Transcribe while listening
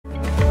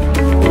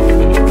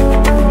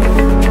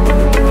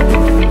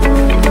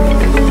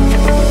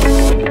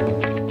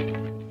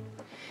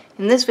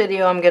this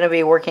video I'm going to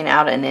be working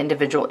out an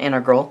individual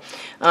integral.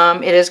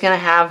 It is going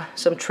to have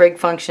some trig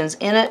functions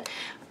in it,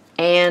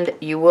 and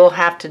you will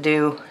have to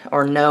do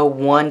or know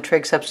one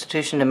trig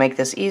substitution to make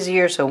this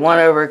easier. So 1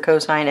 over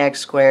cosine x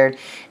squared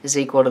is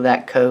equal to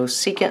that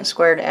cosecant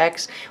squared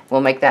x.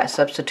 We'll make that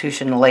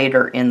substitution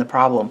later in the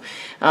problem.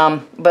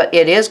 But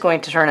it is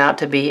going to turn out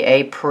to be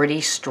a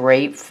pretty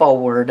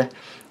straightforward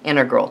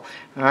integral.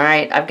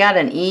 Alright, I've got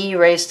an e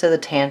raised to the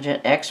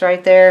tangent x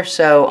right there,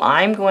 so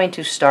I'm going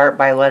to start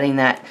by letting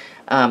that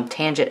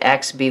tangent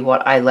x be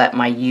what I let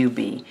my u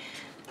be.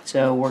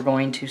 So we're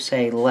going to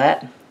say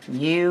let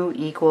u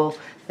equal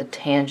the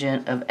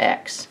tangent of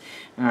x.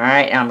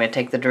 Alright, now I'm going to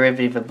take the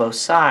derivative of both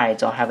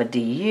sides. I'll have a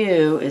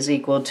du is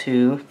equal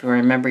to, if you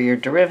remember your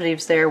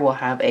derivatives there, we'll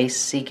have a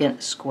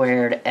secant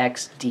squared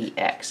x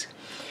dx.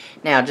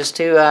 Now, just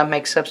to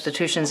make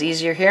substitutions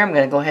easier here, I'm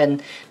going to go ahead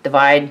and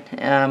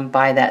divide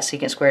by that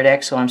secant squared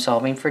x, so I'm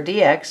solving for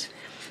dx.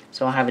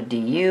 So I'll have a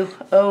du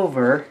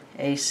over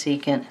a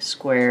secant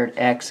squared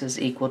x is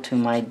equal to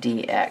my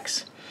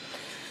dx.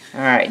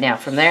 Alright, now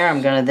from there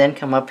I'm going to then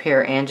come up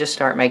here and just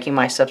start making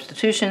my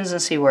substitutions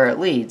and see where it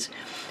leads.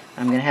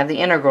 I'm going to have the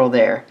integral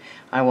there.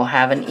 I will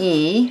have an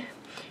e.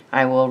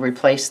 I will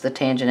replace the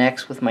tangent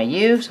x with my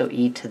u, so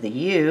e to the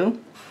u,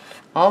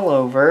 all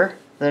over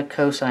the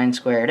cosine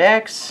squared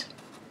x.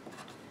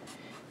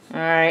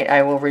 Alright,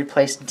 I will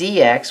replace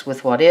dx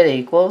with what it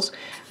equals.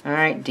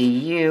 Alright,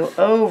 du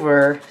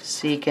over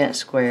secant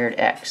squared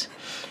x.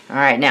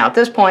 Alright, now at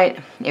this point,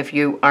 if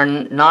you are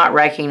not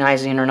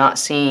recognizing or not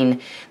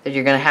seeing that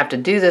you're going to have to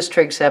do this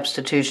trig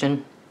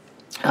substitution,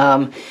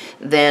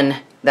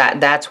 then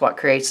that's what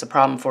creates the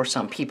problem for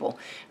some people.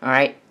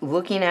 Alright,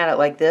 looking at it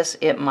like this,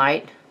 it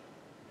might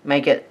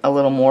make it a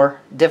little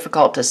more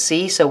difficult to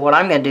see. So what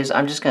I'm going to do is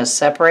I'm just going to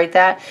separate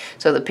that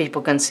so that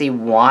people can see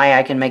why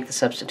I can make the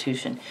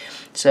substitution.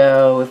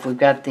 So if we've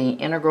got the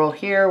integral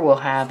here, we'll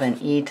have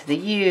an e to the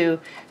u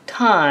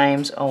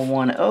times a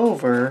 1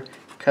 over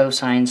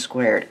cosine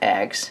squared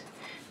x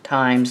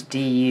times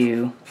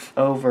du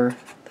over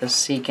the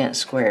secant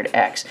squared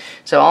x.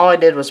 So all I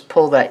did was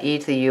pull that e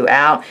to the u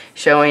out,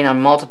 showing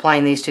I'm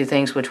multiplying these two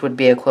things, which would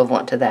be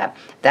equivalent to that.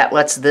 That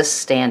lets this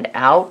stand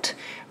out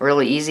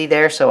really easy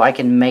there, so I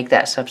can make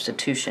that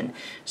substitution.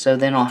 So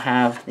then I'll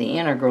have the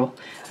integral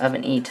of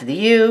an e to the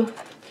u.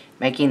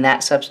 Making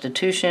that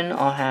substitution,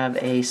 I'll have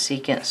a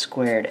secant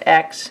squared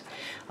x.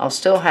 I'll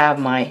still have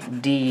my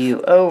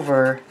du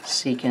over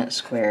secant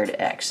squared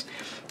x.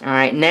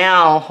 Alright,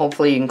 now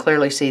hopefully you can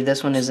clearly see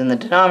this one is in the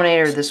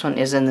denominator, this one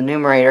is in the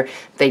numerator.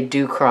 They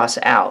do cross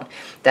out.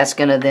 That's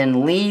going to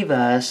then leave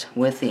us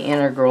with the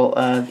integral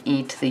of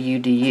e to the u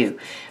du.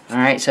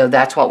 Alright, so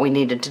that's what we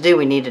needed to do.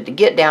 We needed to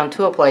get down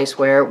to a place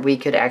where we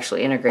could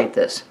actually integrate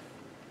this.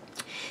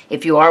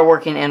 If you are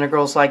working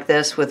integrals like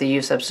this with a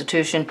u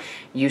substitution,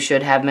 you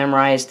should have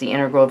memorized the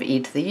integral of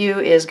e to the u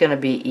is going to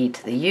be e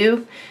to the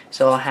u.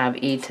 So I'll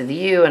have e to the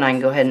u, and I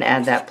can go ahead and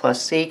add that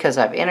plus c because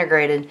I've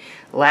integrated.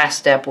 Last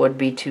step would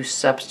be to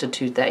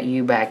substitute that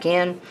u back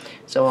in.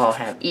 So I'll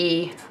have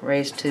e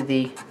raised to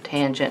the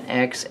tangent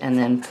x and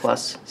then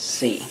plus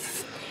c.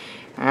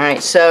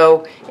 Alright,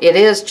 so it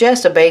is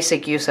just a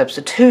basic u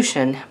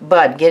substitution,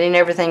 but getting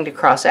everything to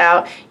cross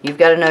out, you've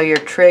got to know your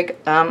trig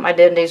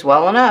identities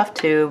well enough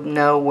to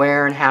know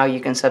where and how you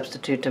can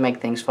substitute to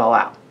make things fall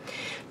out.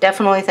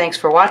 Definitely thanks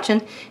for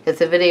watching. If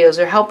the videos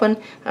are helping,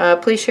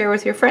 please share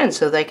with your friends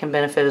so they can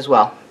benefit as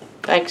well.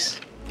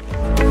 Thanks.